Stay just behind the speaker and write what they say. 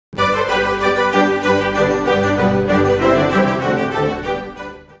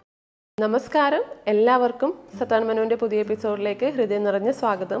നമസ്കാരം എല്ലാവർക്കും സത്താൻ മനുവിൻ്റെ പുതിയ എപ്പിസോഡിലേക്ക് ഹൃദയം നിറഞ്ഞ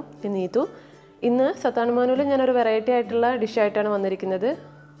സ്വാഗതം. നീതു. ഇന്ന് സത്താൻ മനുവിൽ ഞാനൊരു വെറൈറ്റി ആയിട്ടുള്ള ഡിഷായിട്ടാണ് വന്നിരിക്കുന്നത്.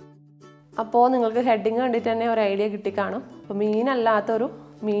 അപ്പോൾ നിങ്ങൾക്ക് ഹെഡിങ് കണ്ടിട്ട് തന്നെ ഒരു ഐഡിയ കിട്ടിക്കാണും. അപ്പോൾ മീനല്ലാത്തൊരു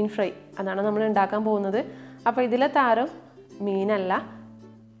മീൻ ഫ്രൈ അതാണ് നമ്മൾ ഉണ്ടാക്കാൻ പോകുന്നത്. അപ്പോൾ ഇതിലെ താരം മീനല്ല.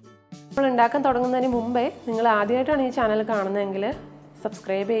 നമ്മൾ ഉണ്ടാക്കാൻ തുടങ്ങുന്നതിന് മുമ്പേ നിങ്ങൾ ആദ്യമായിട്ടാണ് ഈ ചാനൽ കാണുന്നതെങ്കിൽ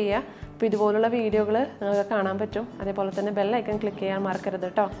സബ്സ്ക്രൈബ് ചെയ്യുക. അപ്പോൾ ഇതുപോലുള്ള വീഡിയോകൾ നിങ്ങൾക്ക് കാണാൻ പറ്റും. അതേപോലെ തന്നെ ബെൽ ഐക്കൺ ക്ലിക്ക് ചെയ്യാൻ മറക്കരുത്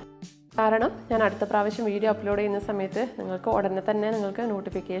കേട്ടോ. കാരണം ഞാൻ അടുത്ത പ്രാവശ്യം വീഡിയോ അപ്ലോഡ് ചെയ്യുന്ന സമയത്ത് നിങ്ങൾക്ക് ഉടനെ തന്നെ നിങ്ങൾക്ക്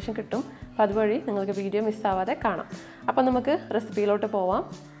നോട്ടിഫിക്കേഷൻ കിട്ടും. അപ്പോൾ അതുവഴി നിങ്ങൾക്ക് വീഡിയോ മിസ്സാവാതെ കാണാം. അപ്പോൾ നമുക്ക് റെസിപ്പിയിലോട്ട് പോവാം.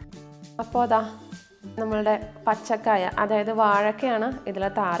 അപ്പോൾ അതാ നമ്മളുടെ പച്ചക്കായ, അതായത് വാഴക്കയാണ്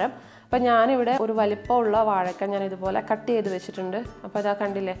ഇതിലെ താരം. അപ്പോൾ ഞാനിവിടെ ഒരു വലിപ്പമുള്ള വാഴക്ക ഞാൻ ഇതുപോലെ കട്ട് ചെയ്ത് വെച്ചിട്ടുണ്ട്. അപ്പോൾ അതാ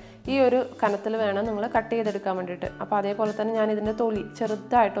കണ്ടില്ലേ, ഈ ഒരു കനത്തിൽ വേണം നിങ്ങൾ കട്ട് ചെയ്തെടുക്കാൻ വേണ്ടിയിട്ട്. അപ്പോൾ അതേപോലെ തന്നെ ഞാൻ ഇതിൻ്റെ തൊലി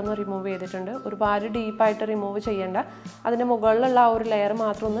ചെറുതായിട്ടൊന്ന് റിമൂവ് ചെയ്തിട്ടുണ്ട്. ഒരുപാട് ഡീപ്പായിട്ട് റിമൂവ് ചെയ്യേണ്ട, അതിൻ്റെ മുകളിലുള്ള ആ ഒരു ലെയർ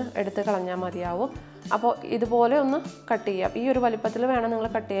മാത്രം ഒന്ന് എടുത്ത് കളഞ്ഞാൽ മതിയാവും. അപ്പോൾ ഇതുപോലെ ഒന്ന് കട്ട് ചെയ്യാം. ഈ ഒരു വലിപ്പത്തിൽ വേണം നിങ്ങൾ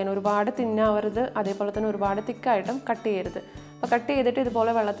കട്ട് ചെയ്യാൻ. ഒരുപാട് തിന്നാവരുത്, അതേപോലെ തന്നെ ഒരുപാട് തിക്കായിട്ടും കട്ട് ചെയ്യരുത്. അപ്പോൾ കട്ട് ചെയ്തിട്ട്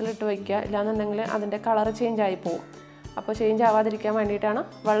ഇതുപോലെ വെള്ളത്തിലിട്ട് വയ്ക്കുക. ഇല്ലാന്നുണ്ടെങ്കിൽ അതിൻ്റെ കളർ ചേഞ്ച് ആയി പോകും. അപ്പോൾ ചേഞ്ച് ആവാതിരിക്കാൻ വേണ്ടിയിട്ടാണ്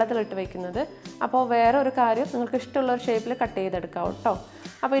വെള്ളത്തിലിട്ട് വയ്ക്കുന്നത്. അപ്പോൾ വേറെ ഒരു കാര്യം, നിങ്ങൾക്ക് ഇഷ്ടമുള്ള ഒരു ഷേപ്പിൽ കട്ട് ചെയ്തെടുക്കാം കേട്ടോ.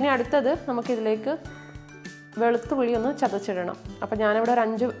 അപ്പോൾ ഇനി അടുത്തത് നമുക്കിതിലേക്ക് വെളുത്തുള്ളി ഒന്ന് ചതച്ചിടണം. അപ്പോൾ ഞാനിവിടെ ഒരു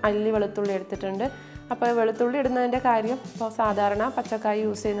 5 അല്ലി വെളുത്തുള്ളി എടുത്തിട്ടുണ്ട്. അപ്പോൾ വെളുത്തുള്ളി ഇടുന്നതിൻ്റെ കാര്യം, ഇപ്പോൾ സാധാരണ പച്ചക്കായ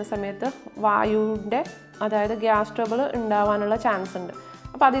യൂസ് ചെയ്യുന്ന സമയത്ത് വായുവിൻ്റെ, അതായത് ഗ്യാസ് ട്രബിൾ ഉണ്ടാവാനുള്ള ചാൻസ് ഉണ്ട്.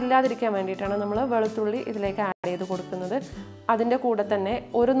 അപ്പോൾ അതില്ലാതിരിക്കാൻ വേണ്ടിയിട്ടാണ് നമ്മൾ വെളുത്തുള്ളി ഇതിലേക്ക് ആഡ് ചെയ്ത് കൊടുക്കുന്നത്. അതിൻ്റെ കൂടെ തന്നെ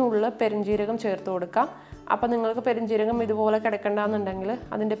ഒരു നുള്ള് പെരുംജീരകം ചേർത്ത് കൊടുക്കാം. അപ്പോൾ നിങ്ങൾക്ക് പെരുംജീരകം ഇതുപോലെ കിടക്കണ്ടെന്നുണ്ടെങ്കിൽ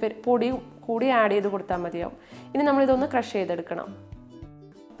അതിൻ്റെ പൊടി കൂടി ആഡ് ചെയ്ത് കൊടുത്താൽ മതിയാവും. ഇനി നമ്മളിതൊന്ന് ക്രഷ് ചെയ്തെടുക്കണം.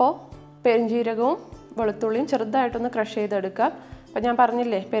 അപ്പോൾ പെരുംജീരകവും വെളുത്തുള്ളിയും ചെറുതായിട്ടൊന്ന് ക്രഷ് ചെയ്തെടുക്കുക. അപ്പോൾ ഞാൻ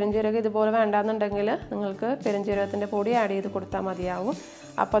പറഞ്ഞില്ലേ, പെരുംജീരകം ഇതുപോലെ വേണ്ടാന്നുണ്ടെങ്കിൽ നിങ്ങൾക്ക് പെരുംജീരകത്തിൻ്റെ പൊടി ആഡ് ചെയ്ത് കൊടുത്താൽ മതിയാവും.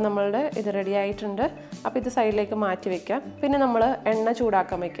 അപ്പോൾ നമ്മളുടെ ഇത് റെഡി ആയിട്ടുണ്ട്. അപ്പോൾ ഇത് സൈഡിലേക്ക് മാറ്റി വയ്ക്കാം. പിന്നെ നമ്മൾ എണ്ണ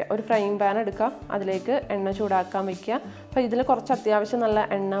ചൂടാക്കാൻ വയ്ക്കുക. ഒരു ഫ്രൈയിങ് പാൻ എടുക്കുക, അതിലേക്ക് എണ്ണ ചൂടാക്കാൻ വയ്ക്കുക. അപ്പോൾ ഇതിൽ കുറച്ച് അത്യാവശ്യം നല്ല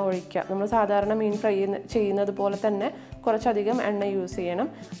എണ്ണ ഒഴിക്കുക. നമ്മൾ സാധാരണ മീൻ ഫ്രൈ ചെയ്യുന്നത് പോലെ തന്നെ കുറച്ചധികം എണ്ണ യൂസ് ചെയ്യണം.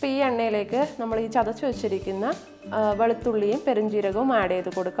 അപ്പോൾ ഈ എണ്ണയിലേക്ക് നമ്മൾ ഈ ചതച്ച് വെച്ചിരിക്കുന്ന വെളുത്തുള്ളിയും പെരുംജീരകവും ആഡ്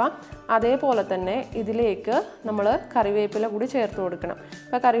ചെയ്ത് കൊടുക്കാം. അതേപോലെ തന്നെ ഇതിലേക്ക് നമ്മൾ കറിവേപ്പില കൂടി ചേർത്ത് കൊടുക്കണം.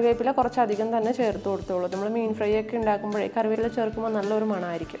 അപ്പോൾ കറിവേപ്പില കുറച്ചധികം തന്നെ ചേർത്ത് കൊടുത്തോളൂ. നമ്മൾ മീൻ ഫ്രൈ ഒക്കെ ഉണ്ടാക്കുമ്പോഴേ കറിവേപ്പില ചേർക്കുമ്പോൾ നല്ലൊരു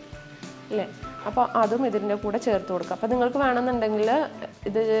മണമായിരിക്കും അല്ലേ. അപ്പോൾ അതും ഇതിൻ്റെ കൂടെ ചേർത്ത് കൊടുക്കുക. അപ്പോൾ നിങ്ങൾക്ക് വേണമെന്നുണ്ടെങ്കിൽ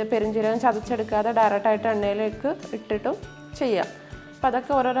ഇത് പെരുംജീരകം ചതച്ചെടുക്കാതെ ഡയറക്റ്റായിട്ട് എണ്ണയിലേക്ക് ഇട്ടിട്ടും ചെയ്യാം. അപ്പോൾ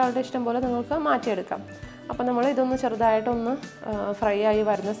അതൊക്കെ ഓരോരാളുടെ ഇഷ്ടം പോലെ നിങ്ങൾക്ക് മാറ്റിയെടുക്കാം. അപ്പോൾ നമ്മൾ ഇതൊന്ന് ചെറുതായിട്ടൊന്ന് ഫ്രൈ ആയി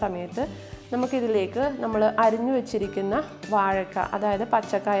വരുന്ന സമയത്ത് നമുക്കിതിലേക്ക് നമ്മൾ അരിഞ്ഞു വെച്ചിരിക്കുന്ന വാഴക്ക, അതായത്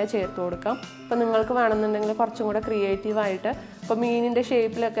പച്ചക്കായ ചേർത്ത് കൊടുക്കാം. അപ്പോൾ നിങ്ങൾക്ക് വേണമെന്നുണ്ടെങ്കിൽ കുറച്ചും കൂടെ ക്രിയേറ്റീവായിട്ട് ഇപ്പോൾ മീനിൻ്റെ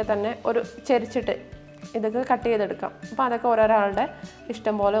ഷേപ്പിലൊക്കെ തന്നെ ഒരു ചെരിച്ചിട്ട് ഇതൊക്കെ കട്ട് ചെയ്തെടുക്കാം. അപ്പോൾ അതൊക്കെ ഓരോരാളുടെ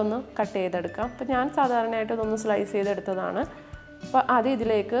ഇഷ്ടം പോലെ ഒന്ന് കട്ട് ചെയ്തെടുക്കാം. അപ്പോൾ ഞാൻ സാധാരണയായിട്ട് ഇതൊന്ന് സ്ലൈസ് ചെയ്തെടുത്തതാണ്. അപ്പോൾ അത്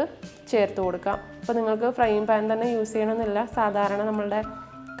ഇതിലേക്ക് ചേർത്ത് കൊടുക്കാം. അപ്പോൾ നിങ്ങൾക്ക് ഫ്രൈയിങ് പാൻ തന്നെ യൂസ് ചെയ്യണമെന്നില്ല, സാധാരണ നമ്മളുടെ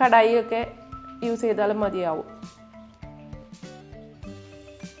കടായിയൊക്കെ യൂസ് ചെയ്താലും മതിയാവും.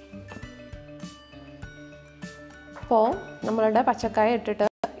 അപ്പോൾ നമ്മളുടെ പച്ചക്കായ ഇട്ടിട്ട്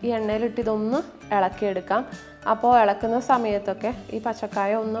ഈ എണ്ണയിലിട്ട് ഇതൊന്ന് ഇളക്കിയെടുക്കാം. അപ്പോൾ ഇളക്കുന്ന സമയത്തൊക്കെ ഈ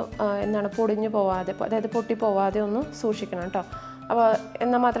പച്ചക്കായ ഒന്ന് പൊടിഞ്ഞു പോവാതെ, അതായത് പൊട്ടി പോവാതെ ഒന്ന് സൂക്ഷിക്കണം കേട്ടോ. അപ്പോൾ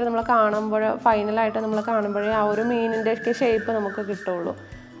എന്നാൽ മാത്രമേ നമ്മൾ കാണുമ്പോൾ ഫൈനലായിട്ട് നമ്മൾ കാണുമ്പോഴേ ആ ഒരു മീനിൻ്റെ ഒക്കെ ഷേപ്പ് നമുക്ക് കിട്ടുള്ളൂ.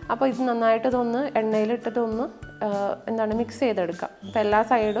 അപ്പോൾ ഇത് നന്നായിട്ട് ഇതൊന്ന് എണ്ണയിലിട്ടിട്ടൊന്ന് മിക്സ് ചെയ്തെടുക്കാം. അപ്പോൾ എല്ലാ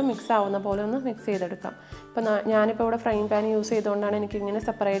സൈഡും മിക്സ് ആവുന്ന പോലെ ഒന്ന് മിക്സ് ചെയ്തെടുക്കാം. ഇപ്പോൾ ഞാനിപ്പോൾ ഇവിടെ ഫ്രൈയിങ് പാൻ യൂസ് ചെയ്തുകൊണ്ടാണ് എനിക്കിങ്ങനെ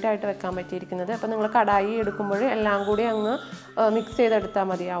സെപ്പറേറ്റ് ആയിട്ട് വെക്കാൻ പറ്റിയിരിക്കുന്നത്. അപ്പോൾ നിങ്ങൾ കടായി എടുക്കുമ്പോൾ എല്ലാം കൂടി അങ്ങ് മിക്സ് ചെയ്തെടുത്താൽ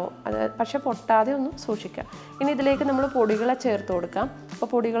മതിയാവും. അത് പക്ഷേ പൊട്ടാതെ ഒന്ന് സൂക്ഷിക്കുക. ഇനി ഇതിലേക്ക് നമ്മൾ പൊടികളെ ചേർത്ത് കൊടുക്കാം. അപ്പോൾ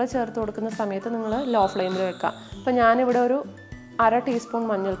പൊടികൾ ചേർത്ത് കൊടുക്കുന്ന സമയത്ത് നിങ്ങൾ ലോ ഫ്ലെയിമിൽ വെക്കാം. അപ്പോൾ ഞാനിവിടെ ഒരു 1/2 ടീസ്പൂൺ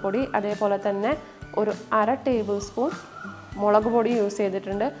മഞ്ഞൾപ്പൊടി, അതേപോലെ തന്നെ ഒരു 1/2 ടേബിൾ സ്പൂൺ മുളക് പൊടി യൂസ്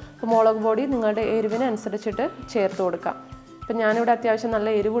ചെയ്തിട്ടുണ്ട്. അപ്പോൾ മുളക് പൊടി നിങ്ങളുടെ എരിവിനനുസരിച്ചിട്ട് ചേർത്ത് കൊടുക്കാം. അപ്പോൾ ഞാനിവിടെ അത്യാവശ്യം നല്ല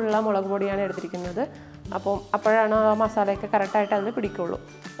എരിവുള്ള മുളക് പൊടിയാണ് എടുത്തിരിക്കുന്നത്. അപ്പോഴാണ് ആ മസാലയൊക്കെ കറക്റ്റായിട്ട് അതിൽ പിടിക്കുള്ളൂ.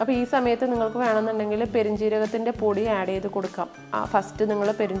 അപ്പോൾ ഈ സമയത്ത് നിങ്ങൾക്ക് വേണമെന്നുണ്ടെങ്കിൽ പെരുംജീരകത്തിൻ്റെ പൊടി ആഡ് ചെയ്ത് കൊടുക്കാം. ഫസ്റ്റ് നിങ്ങൾ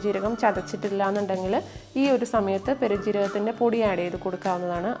പെരുംജീരകം ചതച്ചിട്ടില്ല എന്നുണ്ടെങ്കിൽ ഈ ഒരു സമയത്ത് പെരുംജീരകത്തിൻ്റെ പൊടി ആഡ് ചെയ്ത്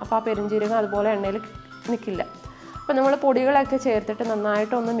കൊടുക്കാവുന്നതാണ്. അപ്പോൾ ആ പെരുംജീരകം അതുപോലെ എണ്ണയിൽ നിൽക്കില്ല. അപ്പോൾ നമ്മൾ പൊടികളൊക്കെ ചേർത്തിട്ട്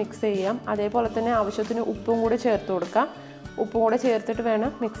നന്നായിട്ടൊന്ന് മിക്സ് ചെയ്യാം. അതേപോലെ തന്നെ ആവശ്യത്തിന് ഉപ്പും കൂടി ചേർത്ത് കൊടുക്കാം. ഉപ്പും കൂടെ ചേർത്തിട്ട് വേണം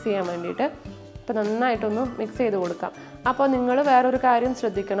മിക്സ് ചെയ്യാൻ വേണ്ടിയിട്ട്. അപ്പോൾ നന്നായിട്ടൊന്ന് മിക്സ് ചെയ്ത് കൊടുക്കാം. അപ്പോൾ നിങ്ങൾ വേറൊരു കാര്യം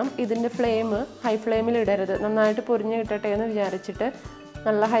ശ്രദ്ധിക്കണം, ഇതിൻ്റെ ഫ്ലെയിം ഹൈ ഫ്ലെയിമിൽ ഇടരുത്. നന്നായിട്ട് പൊരിഞ്ഞ് കിട്ടട്ടെ എന്ന് വിചാരിച്ചിട്ട്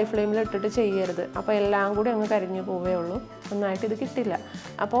നല്ല ഹൈ ഫ്ലെയിമിൽ ഇട്ടിട്ട് ചെയ്യരുത്. അപ്പോൾ എല്ലാം കൂടി അങ്ങ് കരിഞ്ഞു പോവേ ഉള്ളൂ, നന്നായിട്ട് ഇത് കിട്ടില്ല.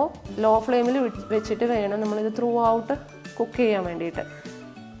 അപ്പോൾ ലോ ഫ്ലെയിമിൽ വെച്ചിട്ട് വേണം നമ്മളിത് ത്രൂ ഔട്ട് കുക്ക് ചെയ്യാൻ വേണ്ടിയിട്ട്.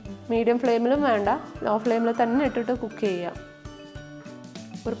 മീഡിയം ഫ്ലെയിമിലും വേണ്ട, ലോ ഫ്ലെയിമിൽ തന്നെ ഇട്ടിട്ട് കുക്ക് ചെയ്യാം.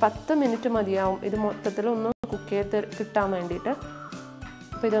 ഒരു 10 മിനിറ്റ് മതിയാവും ഇത് മൊത്തത്തിലൊന്ന് കുക്ക് ചെയ്ത് കിട്ടാൻ വേണ്ടിയിട്ട്.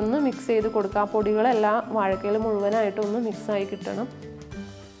 അപ്പോൾ ഇതൊന്ന് മിക്സ് ചെയ്ത് കൊടുക്കുക. ആ പൊടികളെല്ലാം വാഴക്കയിൽ മുഴുവനായിട്ടൊന്ന് മിക്സായി കിട്ടണം.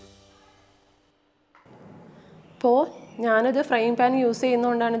 അപ്പോൾ ഞാനിത് ഫ്രൈയിങ് പാൻ യൂസ്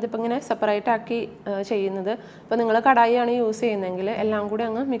ചെയ്യുന്നതുകൊണ്ടാണ് ഇതിപ്പോൾ ഇങ്ങനെ സെപ്പറേറ്റ് ആക്കി ചെയ്യുന്നത്. അപ്പോൾ നിങ്ങൾ കടായിയാണ് യൂസ് ചെയ്യുന്നതെങ്കിൽ എല്ലാം കൂടി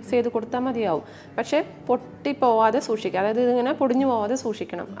അങ്ങ് മിക്സ് ചെയ്ത് കൊടുത്താൽ മതിയാവും. പക്ഷേ പൊട്ടിപ്പോവാതെ സൂക്ഷിക്കുക, അതായത് ഇതിങ്ങനെ പൊടിഞ്ഞു പോവാതെ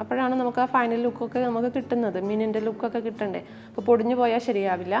സൂക്ഷിക്കണം. അപ്പോഴാണ് നമുക്ക് ആ ഫൈനൽ ലുക്കൊക്കെ നമുക്ക് കിട്ടുന്നത്, മീനിൻ്റെ ലുക്കൊക്കെ കിട്ടണ്ടേ. അപ്പോൾ പൊടിഞ്ഞു പോയാൽ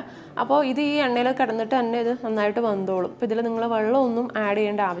ശരിയാവില്ല. അപ്പോൾ ഇത് ഈ എണ്ണയിൽ കിടന്നിട്ട് തന്നെ ഇത് നന്നായിട്ട് വെന്തോളും. അപ്പോൾ ഇതിൽ നിങ്ങൾ വെള്ളമൊന്നും ആഡ്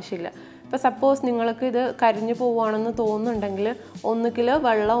ചെയ്യേണ്ട ആവശ്യമില്ല. ഇപ്പോൾ സപ്പോസ് നിങ്ങൾക്ക് ഇത് കരിഞ്ഞു പോവുകയാണെന്ന് തോന്നുന്നുണ്ടെങ്കിൽ ഒന്നുകിൽ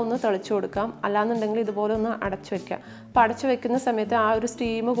വെള്ളം ഒന്ന് തെളിച്ചു കൊടുക്കാം, അല്ലാന്നുണ്ടെങ്കിൽ ഇതുപോലെ ഒന്ന് അടച്ചു വെക്കുക. അപ്പോൾ അടച്ചു വെക്കുന്ന സമയത്ത് ആ ഒരു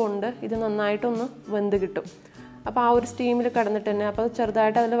സ്റ്റീം കൊണ്ട് ഇത് നന്നായിട്ടൊന്ന് വെന്ത് കിട്ടും. അപ്പോൾ ആ ഒരു സ്റ്റീമിൽ കിടന്നിട്ട് തന്നെ അപ്പോൾ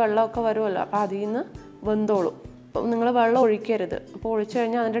ചെറുതായിട്ട് അതിൽ വെള്ളമൊക്കെ വരുമല്ലോ, അപ്പോൾ അതിൽ നിന്ന് വെന്തോളും. അപ്പോൾ നിങ്ങൾ വെള്ളം ഒഴിക്കരുത്. അപ്പോൾ ഒഴിച്ചു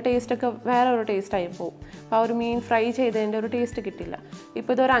കഴിഞ്ഞാൽ അതിൻ്റെ ടേസ്റ്റൊക്കെ വേറെ ഒരു ടേസ്റ്റായി പോകും. അപ്പോൾ ആ ഒരു മീൻ ഫ്രൈ ചെയ്തതിൻ്റെ ഒരു ടേസ്റ്റ് കിട്ടില്ല.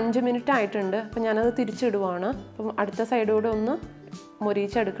 ഇപ്പോൾ ഇതൊരു 5 മിനിറ്റ് ആയിട്ടുണ്ട്. അപ്പോൾ ഞാനത് തിരിച്ചിടുവാണ്. അപ്പം അടുത്ത സൈഡോടെ ഒന്ന്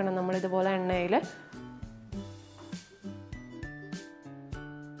മൊരിച്ചെടുക്കണം നമ്മളിതുപോലെ എണ്ണയിൽ.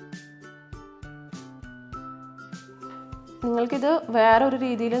 നിങ്ങൾക്കിത് വേറൊരു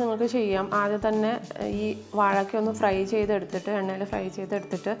രീതിയിൽ നിങ്ങൾക്ക് ചെയ്യാം. ആദ്യം തന്നെ ഈ വാഴയ്ക്ക ഒന്ന് ഫ്രൈ ചെയ്തെടുത്തിട്ട് എണ്ണയിൽ ഫ്രൈ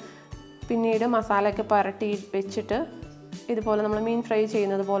ചെയ്തെടുത്തിട്ട് പിന്നീട് മസാലയൊക്കെ പുരട്ടി വെച്ചിട്ട് ഇതുപോലെ നമ്മൾ മീൻ ഫ്രൈ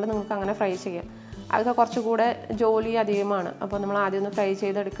ചെയ്യുന്നത് പോലെ നിങ്ങൾക്ക് അങ്ങനെ ഫ്രൈ ചെയ്യാം. അതൊക്കെ കുറച്ചുകൂടെ ജോലി അധികമാണ്. അപ്പോൾ നമ്മൾ ആദ്യം ഒന്ന് ഫ്രൈ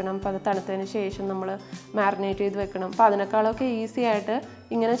ചെയ്തെടുക്കണം. അപ്പോൾ അത് തണുത്തതിന് ശേഷം നമ്മൾ മാരിനേറ്റ് ചെയ്ത് വെക്കണം. അപ്പോൾ അതിനേക്കാളൊക്കെ ഈസി ആയിട്ട്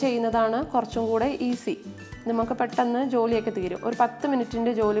ഇങ്ങനെ ചെയ്യുന്നതാണ് കുറച്ചും കൂടെ ഈസി. നമുക്ക് പെട്ടെന്ന് ജോലിയൊക്കെ തീരും. ഒരു 10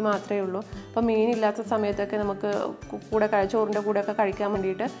 മിനിറ്റിൻ്റെ ജോലി മാത്രമേ ഉള്ളൂ. അപ്പോൾ മീനില്ലാത്ത സമയത്തൊക്കെ നമുക്ക് കൂടെ ചോറിൻ്റെ കൂടെയൊക്കെ കഴിക്കാൻ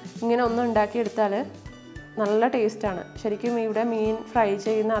വേണ്ടിയിട്ട് ഇങ്ങനെ ഒന്ന് ഉണ്ടാക്കിയെടുത്താൽ നല്ല ടേസ്റ്റാണ്. ശരിക്കും ഇവിടെ മീൻ ഫ്രൈ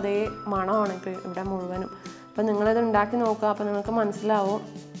ചെയ്യുന്ന അതേ മണമാണ് ഇപ്പോൾ ഇവിടെ മുഴുവനും. അപ്പോൾ നിങ്ങളിത് ഉണ്ടാക്കി നോക്കുക, അപ്പോൾ നിങ്ങൾക്ക് മനസ്സിലാവും.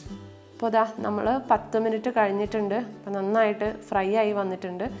 അപ്പോൾ അതാ നമ്മൾ 10 മിനിറ്റ് കഴിഞ്ഞിട്ടുണ്ട്. അപ്പോൾ നന്നായിട്ട് ഫ്രൈ ആയി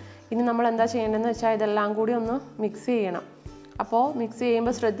വന്നിട്ടുണ്ട്. ഇനി നമ്മൾ എന്താ ചെയ്യേണ്ടതെന്ന് വെച്ചാൽ ഇതെല്ലാം കൂടി ഒന്ന് മിക്സ് ചെയ്യണം. അപ്പോൾ മിക്സ്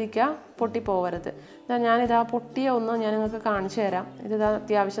ചെയ്യുമ്പോൾ ശ്രദ്ധിക്കുക പൊട്ടിപ്പോവരുത്. ഞാനിതാ പൊട്ടിയ ഒന്ന് ഞാൻ നിങ്ങൾക്ക് കാണിച്ചു തരാം. ഇത്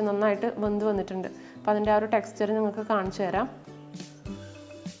അത്യാവശ്യം നന്നായിട്ട് വെന്ത് വന്നിട്ടുണ്ട്. അപ്പോൾ അതിൻ്റെ ആ ഒരു ടെക്സ്ചർ നിങ്ങൾക്ക് കാണിച്ചു തരാം.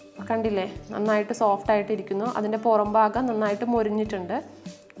 കണ്ടില്ലേ, നന്നായിട്ട് സോഫ്റ്റ് ഇരിക്കുന്നു. അതിൻ്റെ പുറം ഭാഗം നന്നായിട്ട് മൊരിഞ്ഞിട്ടുണ്ട്.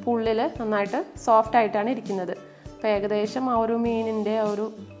 ഉള്ളിൽ നന്നായിട്ട് സോഫ്റ്റ് ആയിട്ടാണ് ഇരിക്കുന്നത്. അപ്പോൾ ഏകദേശം ആ ഒരു മീനിൻ്റെ ഒരു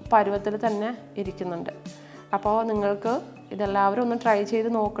പരുവത്തിൽ തന്നെ ഇരിക്കുന്നുണ്ട്. അപ്പോൾ നിങ്ങൾക്ക് ഇതെല്ലാവരും ഒന്ന് ട്രൈ ചെയ്ത്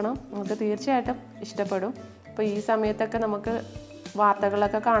നോക്കണം. നിങ്ങൾക്ക് തീർച്ചയായിട്ടും ഇഷ്ടപ്പെടും. അപ്പോൾ ഈ സമയത്തൊക്കെ നമുക്ക്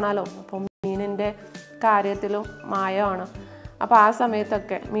വാർത്തകളൊക്കെ കാണാമല്ലോ. അപ്പം മീനിൻ്റെ കാര്യത്തിലും മായമാണ്. അപ്പോൾ ആ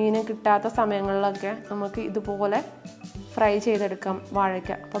സമയത്തൊക്കെ മീൻ കിട്ടാത്ത സമയങ്ങളിലൊക്കെ നമുക്ക് ഇതുപോലെ ഫ്രൈ ചെയ്തെടുക്കാം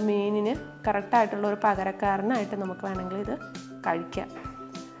വാഴയ്ക്ക. അപ്പം മീനിന് കറക്റ്റായിട്ടുള്ള ഒരു പകരക്കാരനായിട്ട് നമുക്ക് വേണമെങ്കിൽ ഇത് കഴിക്കാം.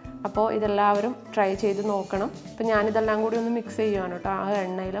 അപ്പോൾ ഇതെല്ലാവരും ട്രൈ ചെയ്ത് നോക്കണം. അപ്പോൾ ഞാനിതെല്ലാം കൂടി ഒന്ന് മിക്സ് ചെയ്യുവാണ് കേട്ടോ. ആ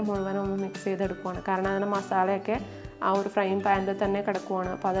എണ്ണയിൽ മുഴുവനും ഒന്ന് മിക്സ് ചെയ്തെടുക്കുവാണ്. കാരണം അതിൻ്റെ മസാലയൊക്കെ ആ ഒരു ഫ്രൈയിങ് പാനിൽ തന്നെ കിടക്കുവാണ്.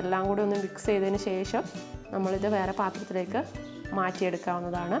 അപ്പോൾ അതെല്ലാം കൂടി ഒന്ന് മിക്സ് ചെയ്തതിന് ശേഷം നമ്മളിത് വേറെ പാത്രത്തിലേക്ക്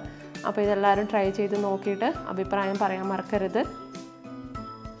മാറ്റിയെടുക്കാവുന്നതാണ്. അപ്പോൾ ഇതെല്ലാവരും ട്രൈ ചെയ്ത് നോക്കിയിട്ട് അഭിപ്രായം പറയാൻ മറക്കരുത്.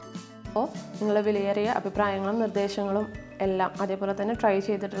 അപ്പോൾ നിങ്ങളുടെ വിലയേറിയ അഭിപ്രായങ്ങളും നിർദ്ദേശങ്ങളും എല്ലാം അതേപോലെ തന്നെ ട്രൈ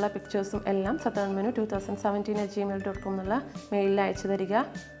ചെയ്തിട്ടുള്ള പിക്ചേഴ്സും എല്ലാം satanmenu2017@gmail.com എന്നുള്ള മെയിലിൽ അയച്ചു തരിക.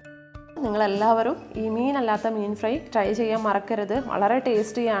 നിങ്ങളെല്ലാവരും ഈ മീനല്ലാത്ത മീൻ ഫ്രൈ ട്രൈ ചെയ്യാൻ മറക്കരുത്. വളരെ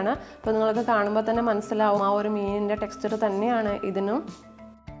ടേസ്റ്റിയാണ്. അപ്പോൾ നിങ്ങൾക്ക് കാണുമ്പോൾ തന്നെ മനസ്സിലാവും ആ ഒരു മീനിൻ്റെ ടെക്സ്ചർ തന്നെയാണ് ഇതിനും.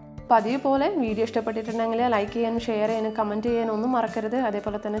 പതിവ് പോലെ വീഡിയോ ഇഷ്ടപ്പെട്ടിട്ടുണ്ടെങ്കിൽ ലൈക്ക് ചെയ്യാനും ഷെയർ ചെയ്യാനും കമൻറ്റ് ചെയ്യാനും ഒന്നും മറക്കരുത്.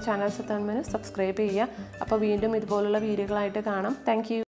 അതേപോലെ തന്നെ ചാനൽ സത്താൻ മെനു സബ്സ്ക്രൈബ് ചെയ്യുക. അപ്പോൾ വീണ്ടും ഇതുപോലുള്ള വീഡിയോകളായിട്ട് കാണാം. Thank you.